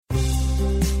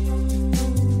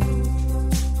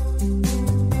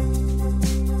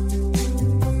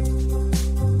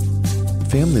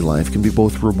family life can be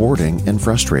both rewarding and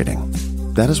frustrating.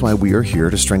 That is why we are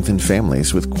here to strengthen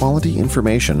families with quality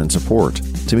information and support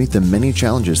to meet the many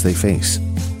challenges they face.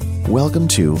 Welcome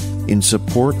to In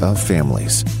Support of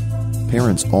Families.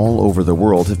 Parents all over the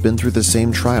world have been through the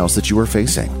same trials that you are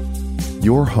facing.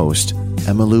 Your host,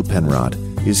 Emmalou Penrod,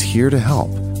 is here to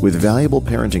help with valuable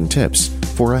parenting tips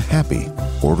for a happy,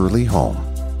 orderly home.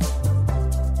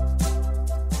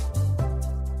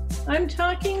 I'm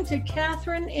talking to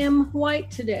Catherine M.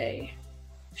 White today.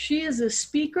 She is a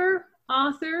speaker,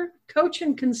 author, coach,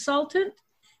 and consultant,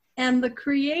 and the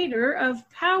creator of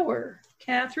Power.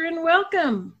 Catherine,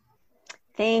 welcome.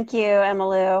 Thank you,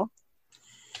 Emmalou.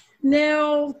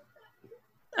 Now,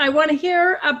 I want to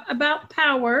hear about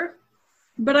Power,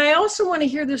 but I also want to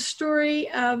hear the story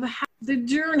of the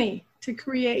journey to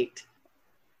create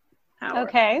Power.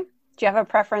 Okay. Do you have a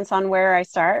preference on where I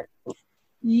start?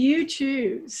 You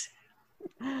choose.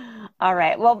 All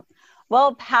right.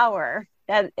 Well, Power,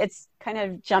 it's kind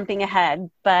of jumping ahead,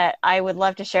 but I would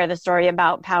love to share the story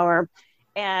about Power.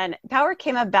 And Power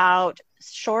came about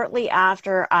shortly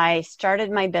after I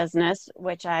started my business,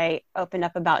 which I opened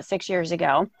up about 6 years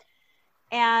ago.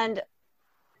 And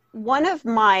one of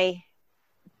my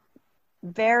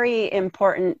very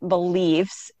important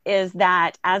beliefs is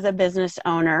that as a business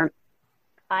owner,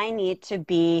 I need to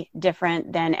be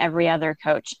different than every other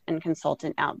coach and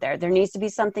consultant out there. There needs to be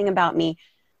something about me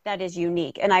that is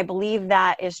unique. And I believe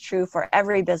that is true for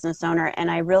every business owner. And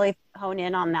I really hone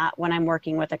in on that when I'm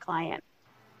working with a client.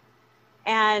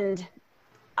 And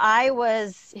I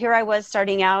was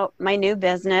starting out my new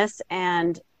business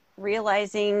and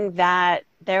realizing that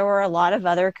there were a lot of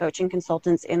other coaching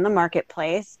consultants in the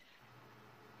marketplace.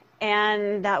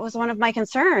 And that was one of my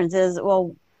concerns is,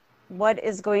 well,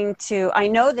 I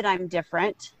know that I'm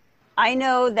different. I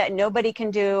know that nobody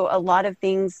can do a lot of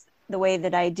things the way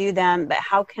that I do them, but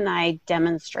how can I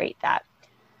demonstrate that?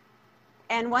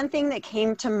 And one thing that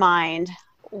came to mind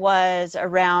was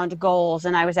around goals,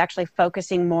 and I was actually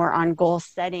focusing more on goal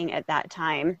setting at that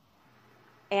time.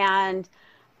 And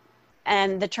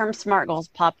the term SMART goals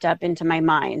popped up into my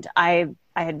mind. I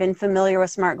had been familiar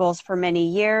with SMART goals for many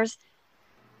years,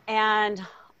 and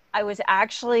I was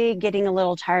actually getting a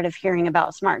little tired of hearing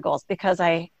about SMART goals because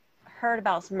I heard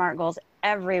about SMART goals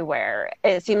everywhere.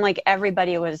 It seemed like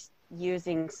everybody was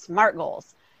using SMART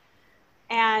goals.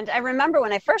 And I remember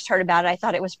when I first heard about it, I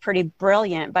thought it was pretty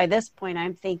brilliant. By this point,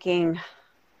 I'm thinking,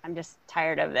 I'm just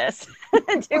tired of this.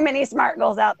 Too many SMART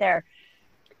goals out there.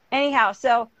 Anyhow,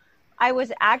 so I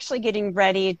was actually getting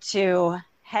ready to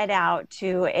head out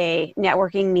to a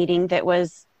networking meeting that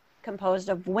was composed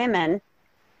of women.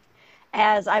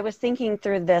 As I was thinking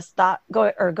through this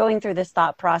going through this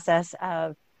thought process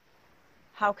of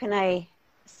how can I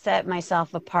set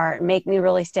myself apart, make me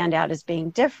really stand out as being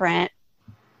different.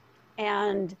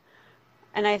 And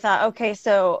I thought, okay,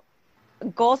 so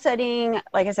goal setting,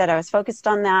 like I said, I was focused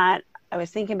on that. I was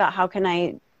thinking about how can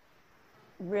I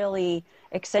really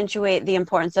accentuate the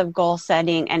importance of goal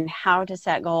setting and how to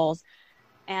set goals.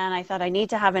 And I thought I need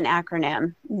to have an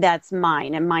acronym that's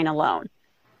mine and mine alone.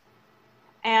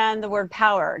 And the word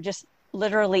power just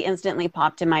literally instantly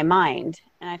popped in my mind.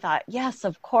 And I thought, yes,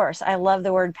 of course. I love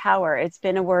the word power. It's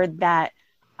been a word that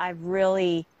I've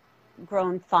really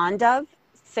grown fond of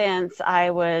since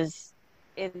I was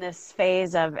in this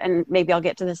phase of, and maybe I'll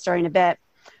get to the story in a bit.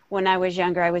 When I was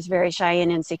younger, I was very shy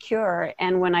and insecure.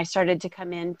 And when I started to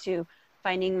come into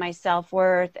finding my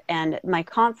self-worth and my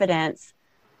confidence,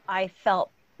 I felt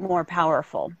more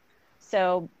powerful.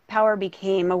 So power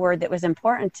became a word that was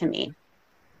important to me.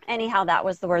 Anyhow, that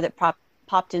was the word that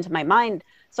popped into my mind.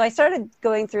 So I started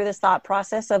going through this thought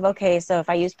process of, okay, so if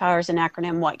I use power as an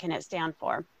acronym, what can it stand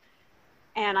for?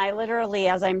 And I literally,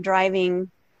 as I'm driving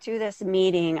to this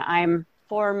meeting, I'm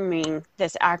forming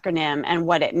this acronym and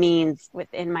what it means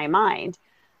within my mind.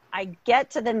 I get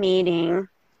to the meeting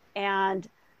and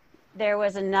there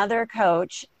was another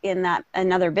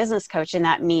business coach in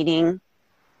that meeting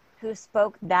who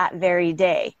spoke that very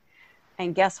day.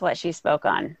 And guess what she spoke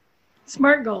on?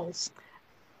 SMART goals.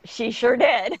 She sure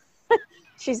did.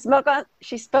 She spoke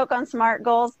on SMART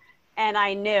goals, and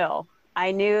I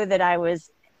knew that I was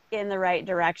in the right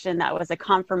direction. That was a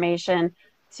confirmation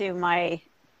to my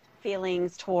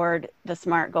feelings toward the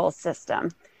SMART goals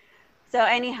system. So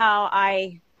anyhow,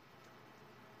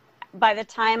 by the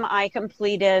time I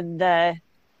completed the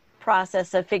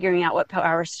process of figuring out what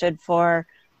power stood for,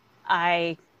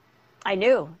 I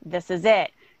knew this is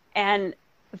it. And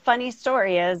the funny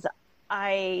story is,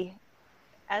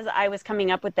 as I was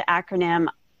coming up with the acronym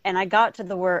and I got to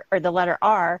the word or the letter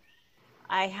R,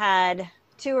 I had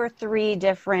 2 or 3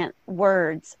 different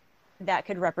words that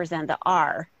could represent the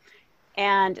R.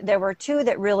 And there were two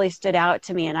that really stood out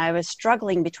to me, and I was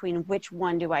struggling between which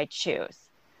one do I choose,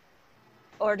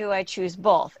 or do I choose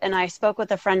both? And I spoke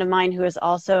with a friend of mine who is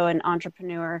also an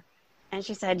entrepreneur, and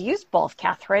she said, use both,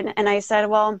 Catherine. And I said,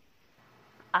 well,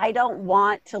 I don't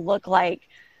want to look like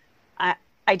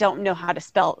I don't know how to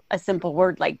spell a simple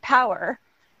word like power.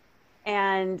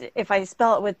 And if I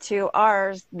spell it with two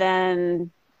R's,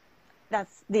 then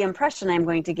that's the impression I'm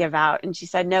going to give out. And she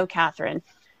said, no, Catherine,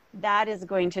 that is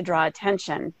going to draw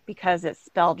attention because it's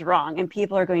spelled wrong. And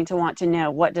people are going to want to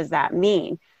know, what does that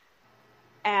mean?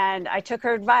 And I took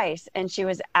her advice, and she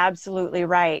was absolutely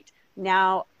right.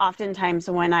 Now, oftentimes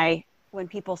when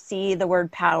people see the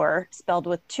word power spelled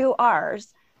with two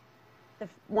R's,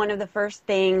 one of the first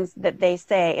things that they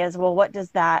say is, well, what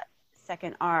does that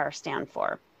second R stand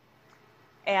for?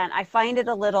 And I find it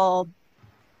a little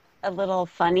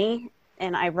funny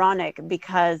and ironic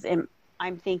because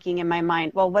I'm thinking in my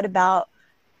mind, well, what about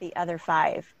the other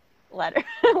 5 letters?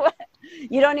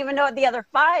 You don't even know what the other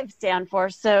 5 stand for.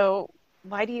 So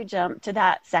why do you jump to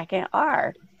that second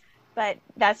R? But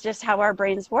that's just how our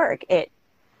brains work. It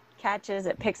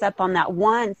picks up on that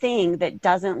one thing that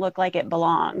doesn't look like it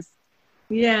belongs.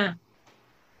 Yeah.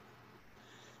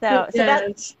 So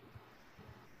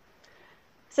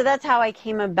that's how I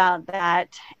came about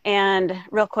that. And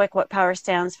real quick, what POWER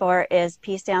stands for is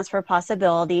P stands for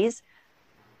possibilities.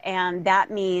 And that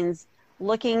means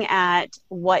looking at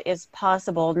what is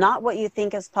possible, not what you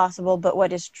think is possible, but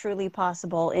what is truly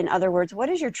possible. In other words, what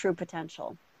is your true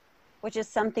potential, which is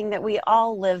something that we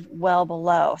all live well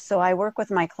below. So I work with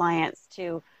my clients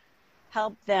to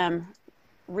help them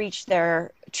reach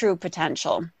their true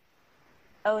potential.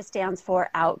 O stands for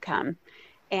outcome,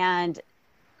 and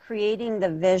creating the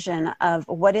vision of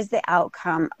what is the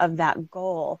outcome of that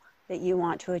goal that you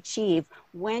want to achieve.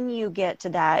 When you get to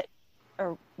that,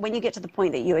 or when you get to the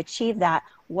point that you achieve that,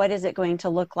 what is it going to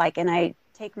look like? And I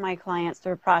take my clients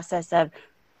through a process of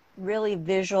really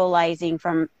visualizing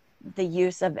from the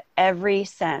use of every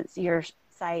sense, your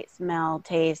sight, smell,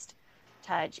 taste,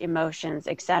 touch, emotions,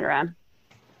 etc.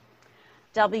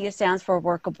 W stands for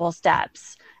workable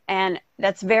steps. And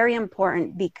that's very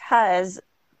important because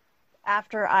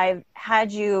after I've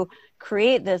had you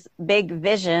create this big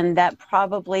vision that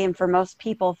probably, and for most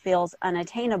people, feels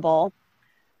unattainable,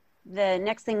 the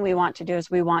next thing we want to do is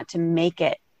we want to make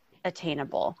it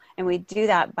attainable. And we do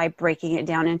that by breaking it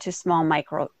down into small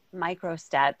micro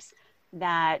steps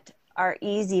that are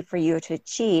easy for you to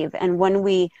achieve. And when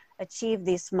we achieve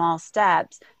these small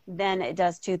steps, then it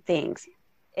does two things.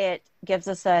 It gives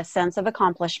us a sense of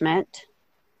accomplishment,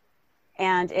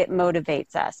 and it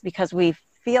motivates us because we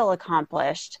feel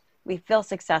accomplished, we feel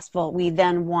successful, we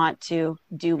then want to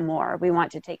do more. We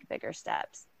want to take bigger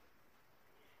steps.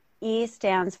 E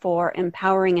stands for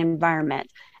empowering environment.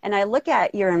 And I look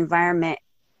at your environment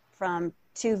from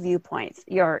 2 viewpoints,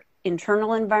 your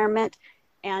internal environment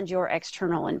and your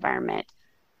external environment.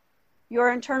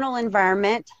 Your internal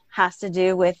environment has to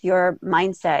do with your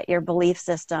mindset, your belief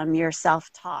system, your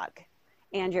self-talk.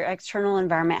 And your external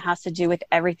environment has to do with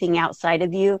everything outside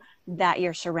of you that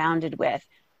you're surrounded with.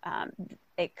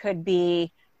 It could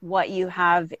be what you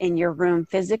have in your room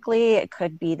physically. It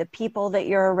could be the people that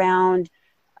you're around,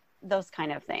 those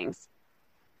kind of things.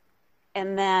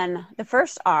 And then the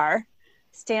first R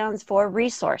stands for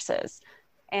resources.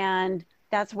 And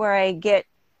that's where I get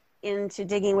into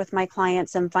digging with my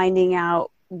clients and finding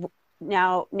out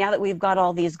now that we've got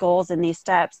all these goals and these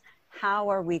steps, how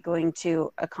are we going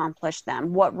to accomplish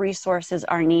them? What resources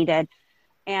are needed?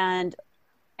 And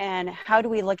how do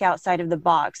we look outside of the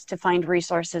box to find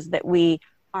resources that we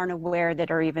aren't aware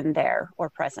that are even there or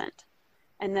present?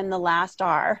 And then the last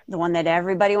R, the one that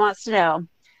everybody wants to know,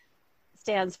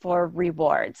 stands for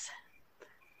rewards.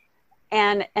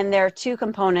 And there are 2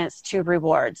 components to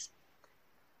rewards.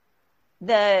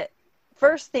 The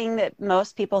first thing that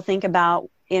most people think about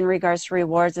in regards to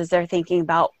rewards is they're thinking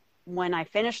about, when I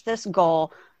finish this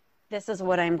goal, this is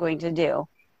what I'm going to do.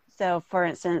 So for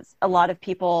instance, a lot of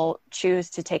people choose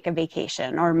to take a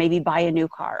vacation or maybe buy a new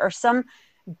car or some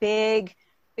big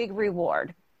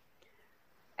reward.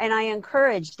 And I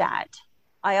encourage that.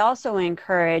 I also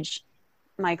encourage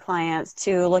my clients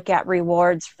to look at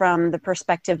rewards from the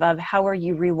perspective of, how are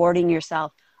you rewarding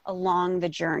yourself along the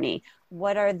journey?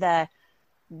 What are the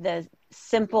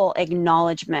simple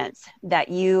acknowledgments that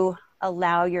you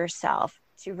allow yourself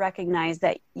to recognize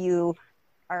that you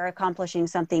are accomplishing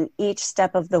something each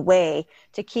step of the way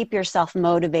to keep yourself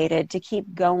motivated, to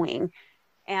keep going?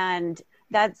 And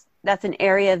that's an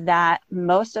area that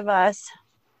most of us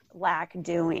lack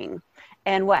doing.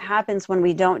 And what happens when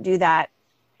we don't do that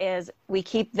is we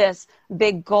keep this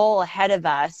big goal ahead of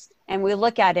us And we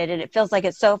look at it and it feels like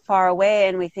it's so far away,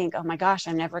 and we think, oh my gosh,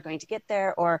 I'm never going to get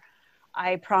there. Or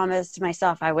I promised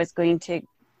myself I was going to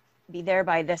be there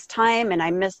by this time and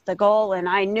I missed the goal and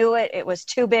I knew it. It was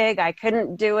too big. I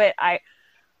couldn't do it. I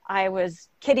was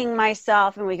kidding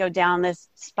myself, and we go down this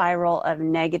spiral of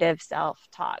negative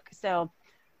self-talk. So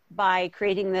by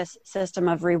creating this system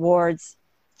of rewards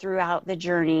throughout the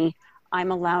journey,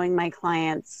 I'm allowing my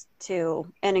clients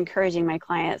to, and encouraging my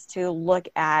clients to look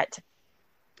at,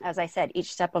 as I said,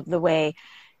 each step of the way.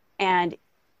 And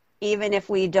even if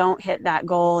we don't hit that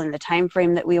goal in the time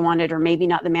frame that we wanted, or maybe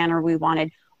not the manner we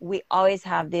wanted, we always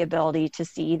have the ability to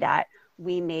see that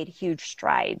we made huge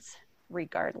strides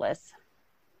regardless.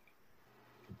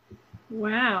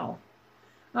 Wow.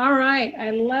 All right.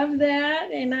 I love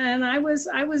that. And I was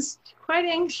quite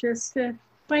anxious to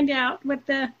find out what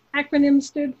the acronym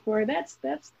stood for. That's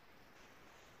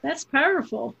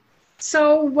powerful.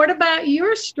 So what about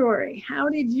your story? How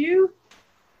did you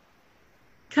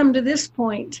come to this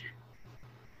point?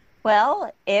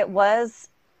 Well, it was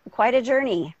quite a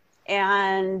journey,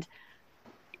 and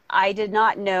I did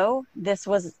not know this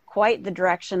was quite the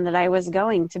direction that I was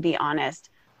going, to be honest.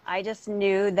 I just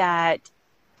knew that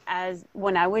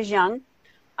when I was young,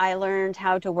 I learned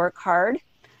how to work hard.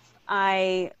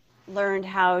 I learned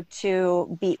how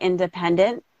to be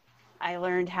independent. I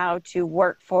learned how to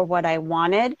work for what I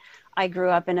wanted. I grew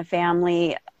up in a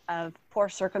family of poor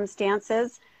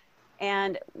circumstances,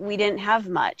 and we didn't have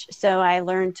much. So I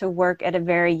learned to work at a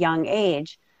very young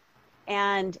age.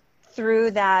 And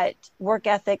through that work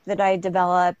ethic that I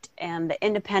developed and the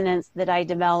independence that I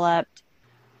developed,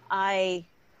 I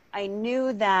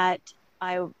knew that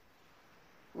I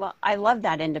love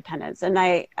that independence, and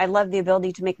I love the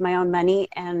ability to make my own money.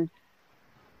 And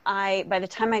by the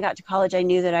time I got to college, I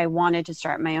knew that I wanted to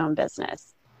start my own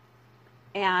business.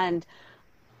 And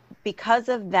because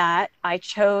of that, I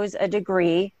chose a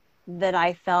degree that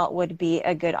I felt would be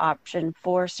a good option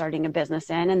for starting a business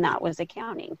in, and that was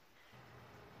accounting.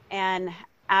 And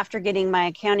after getting my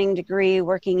accounting degree,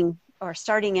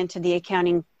 starting into the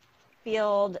accounting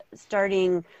field,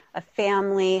 starting a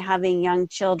family, having young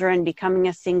children, becoming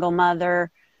a single mother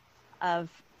of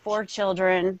 4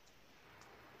 children,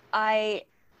 I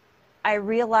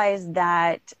realized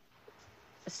that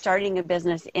starting a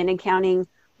business in accounting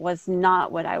was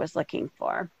not what I was looking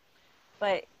for.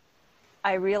 But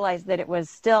I realized that it was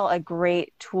still a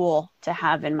great tool to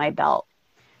have in my belt.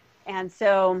 And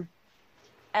so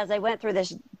as I went through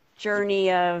this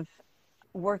journey of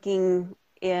working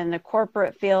in the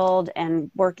corporate field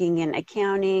and working in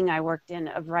accounting, I worked in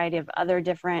a variety of other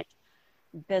different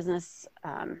business,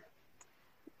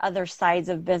 other sides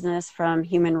of business, from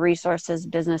human resources,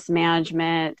 business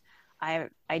management. I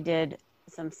did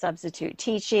some substitute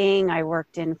teaching. I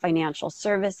worked in financial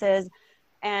services,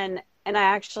 and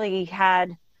I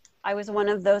was one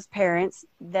of those parents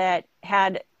that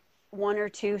had 1 or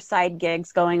 2 side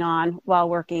gigs going on while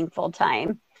working full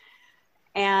time.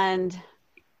 And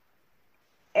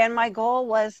my goal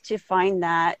was to find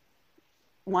that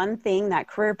one thing, that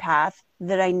career path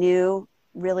that I knew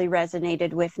really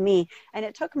resonated with me. And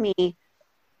it took me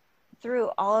through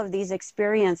all of these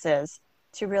experiences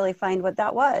to really find what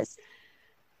that was.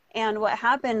 And what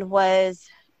happened was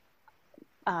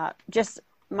what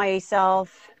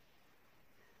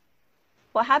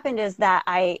happened is that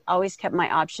I always kept my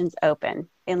options open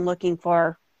in looking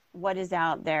for what is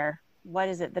out there. What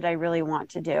is it that I really want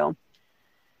to do?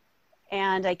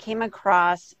 And I came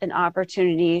across an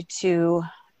opportunity to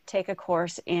take a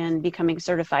course in becoming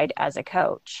certified as a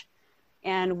coach.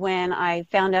 And when I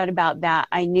found out about that,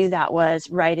 I knew that was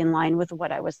right in line with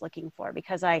what I was looking for,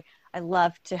 because I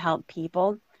love to help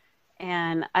people,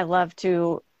 and I love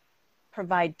to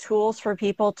provide tools for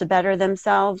people to better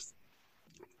themselves.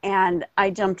 And I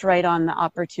jumped right on the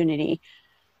opportunity.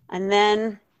 And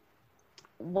then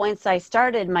once I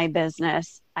started my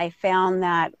business, I found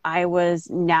that I was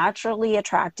naturally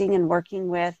attracting and working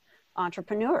with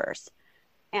entrepreneurs.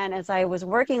 And as I was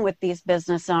working with these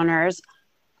business owners,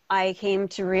 I came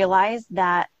to realize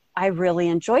that I really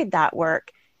enjoyed that work.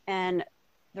 And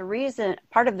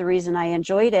part of the reason I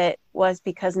enjoyed it was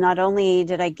because not only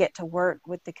did I get to work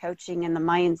with the coaching and the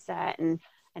mindset and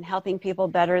helping people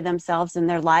better themselves and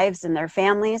their lives and their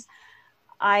families,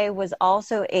 I was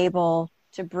also able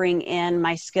to bring in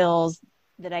my skills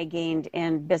that I gained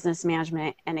in business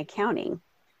management and accounting.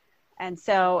 And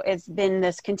so it's been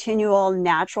this continual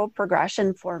natural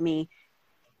progression for me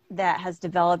that has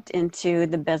developed into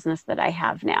the business that I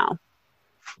have now.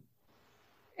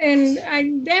 And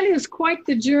that is quite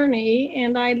the journey.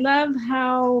 And I love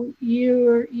how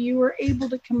you were able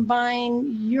to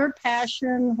combine your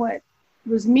passion, what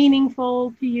was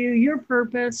meaningful to you, your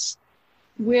purpose,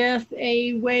 with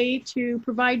a way to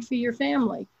provide for your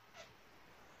family.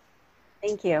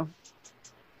 Thank you.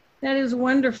 That is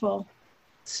wonderful.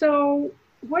 So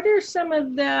what are some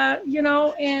of the, you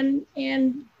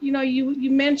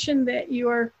mentioned that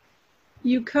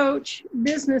you coach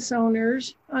business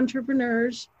owners,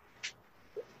 entrepreneurs,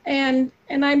 and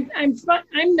I'm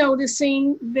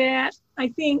noticing that I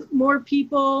think more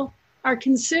people are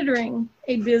considering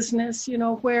a business,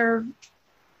 where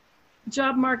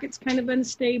job market's kind of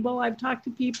unstable. I've talked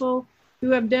to people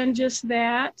who have done just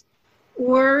that,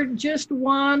 or just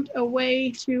want a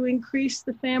way to increase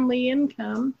the family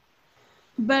income.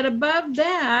 But above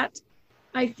that,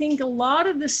 I think a lot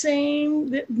of the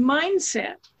same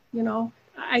mindset,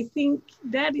 I think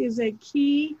that is a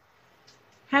key.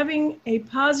 Having a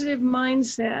positive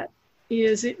mindset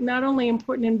is not only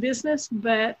important in business,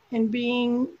 but in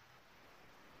being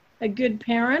a good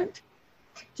parent.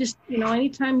 Just,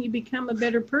 anytime you become a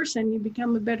better person, you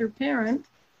become a better parent.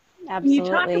 Absolutely. Can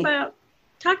you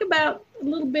talk about a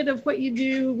little bit of what you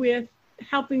do with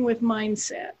helping with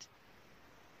mindset?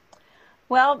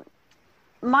 Well,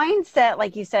 mindset,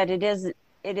 like you said, it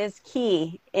is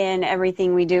key in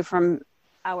everything we do, from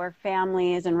our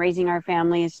families and raising our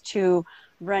families to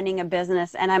running a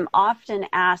business. And I'm often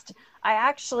asked,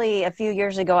 a few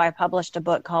years ago, I published a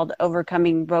book called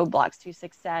Overcoming Roadblocks to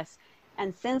Success.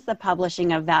 And since the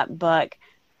publishing of that book,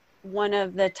 one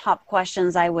of the top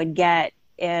questions I would get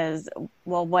is,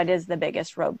 well, what is the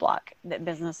biggest roadblock that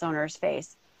business owners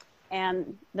face?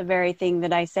 And the very thing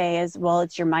that I say is, well,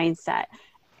 it's your mindset.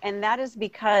 And that is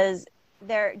because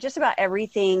just about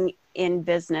everything in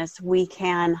business we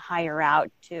can hire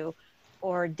out to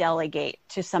or delegate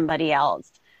to somebody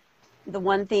else. The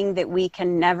one thing that we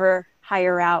can never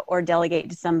hire out or delegate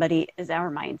to somebody is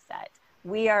our mindset.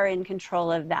 We are in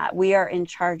control of that. We are in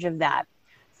charge of that.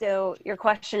 So your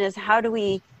question is, how do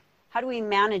we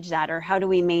manage that, or how do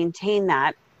we maintain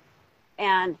that?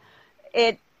 And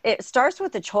it starts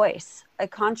with a choice, a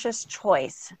conscious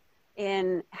choice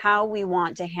in how we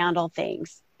want to handle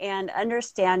things, and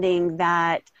understanding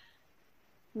that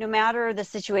no matter the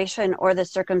situation or the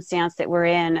circumstance that we're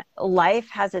in, life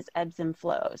has its ebbs and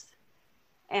flows.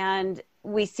 And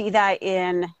we see that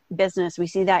in business. We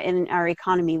see that in our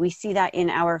economy. We see that in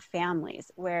our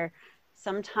families, where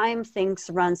sometimes things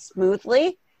run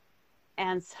smoothly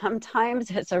and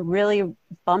sometimes it's a really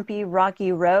bumpy,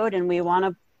 rocky road and we want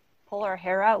to pull our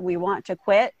hair out. We want to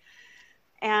quit.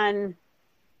 And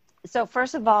so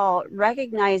first of all,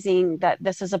 recognizing that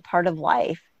this is a part of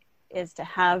life is to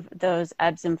have those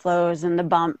ebbs and flows and the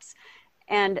bumps.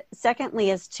 And secondly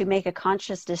is to make a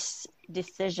conscious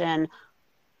decision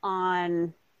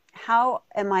on how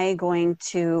am I going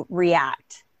to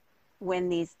react when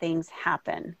these things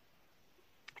happen.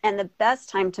 And the best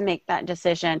time to make that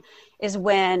decision is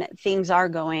when things are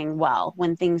going well,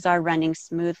 when things are running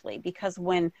smoothly, because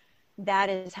when that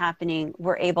is happening,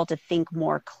 we're able to think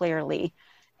more clearly.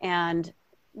 And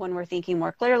when we're thinking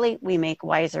more clearly, we make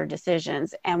wiser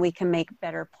decisions and we can make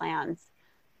better plans.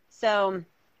 So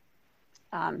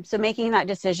making that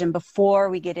decision before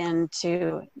we get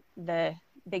into the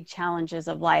big challenges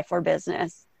of life or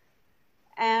business.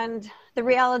 And the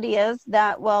reality is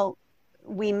that, well,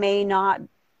 we may not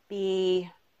be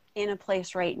in a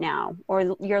place right now,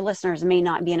 or your listeners may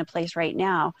not be in a place right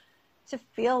now to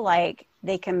feel like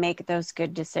they can make those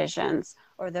good decisions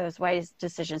or those wise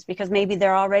decisions, because maybe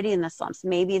they're already in the slumps.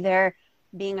 Maybe they're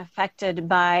being affected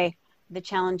by the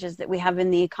challenges that we have in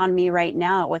the economy right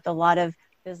now, with a lot of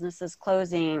businesses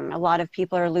closing. A lot of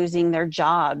people are losing their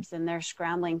jobs and they're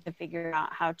scrambling to figure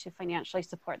out how to financially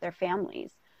support their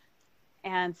families.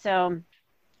 And so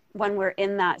when we're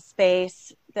in that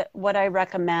space, what I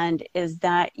recommend is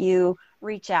that you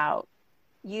reach out,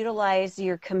 utilize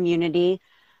your community,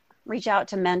 reach out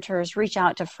to mentors, reach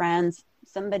out to friends,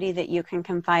 somebody that you can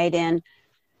confide in,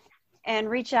 and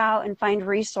reach out and find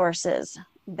resources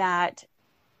that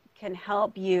can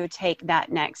help you take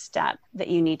that next step that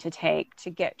you need to take to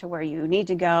get to where you need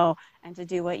to go and to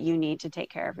do what you need to take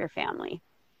care of your family.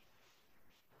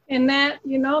 And that,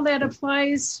 that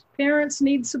applies. Parents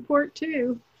need support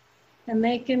too. And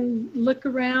they can look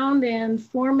around and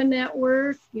form a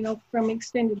network, from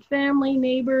extended family,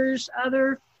 neighbors,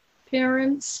 other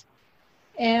parents,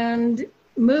 and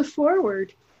move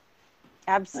forward.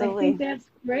 Absolutely. I think that's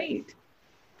great.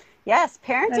 Yes,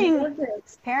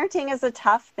 parenting is a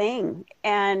tough thing.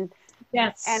 And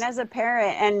yes. And as a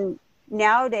parent, and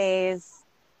nowadays,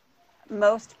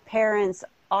 most parents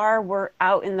are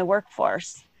out in the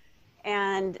workforce.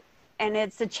 And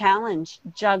it's a challenge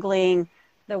juggling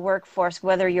the workforce,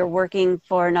 whether you're working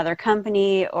for another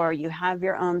company or you have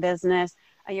your own business,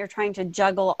 you're trying to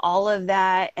juggle all of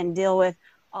that and deal with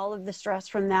all of the stress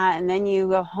from that. And then you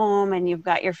go home and you've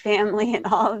got your family and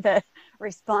all of the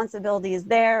responsibilities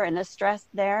there and the stress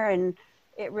there. And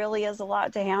it really is a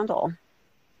lot to handle.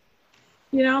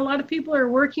 You know, a lot of people are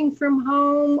working from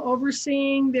home,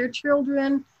 overseeing their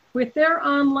children with their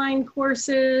online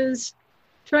courses,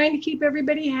 trying to keep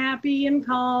everybody happy and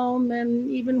calm,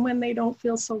 and even when they don't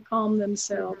feel so calm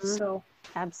themselves. Mm-hmm. So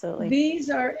absolutely, these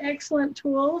are excellent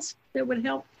tools that would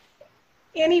help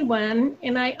anyone.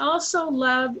 And I also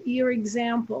love your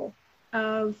example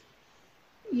of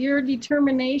your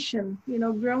determination, you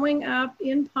know, growing up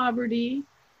in poverty,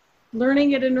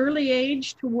 learning at an early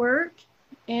age to work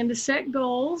and to set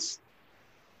goals,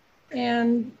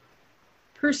 and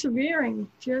persevering,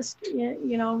 just,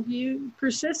 you know,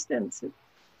 persistence.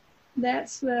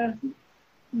 That's the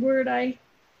word it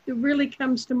really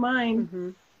comes to mind. Mm-hmm.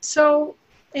 So,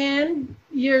 and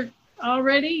you're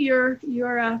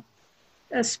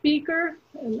a speaker,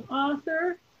 an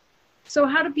author. So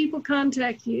how do people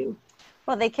contact you?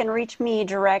 Well, they can reach me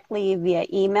directly via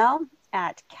email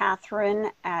at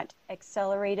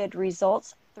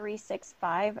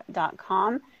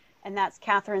Catherine@acceleratedresults365.com. And that's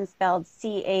Catherine spelled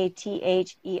CATHERINE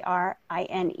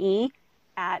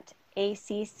at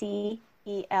ACCELERATED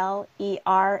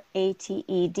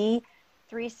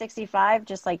 365,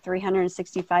 just like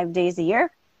 365 days a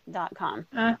year.com.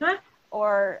 Uh-huh.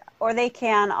 Or they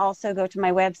can also go to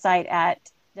my website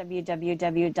at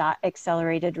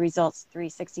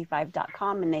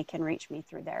www.acceleratedresults365.com, and they can reach me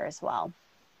through there as well.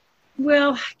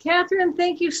 Well, Catherine,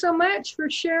 thank you so much for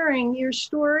sharing your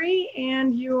story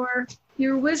and your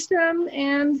wisdom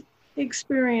and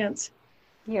experience.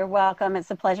 You're welcome.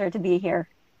 It's a pleasure to be here.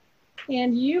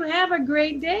 And you have a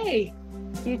great day.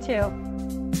 You too.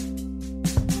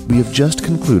 We have just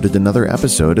concluded another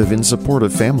episode of In Support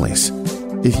of Families.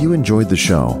 If you enjoyed the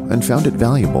show and found it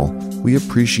valuable, we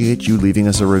appreciate you leaving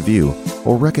us a review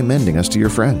or recommending us to your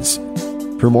friends.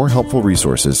 For more helpful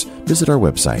resources, visit our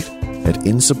website at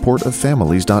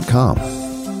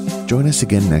insupportoffamilies.com. Join us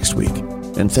again next week,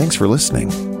 and thanks for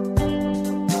listening.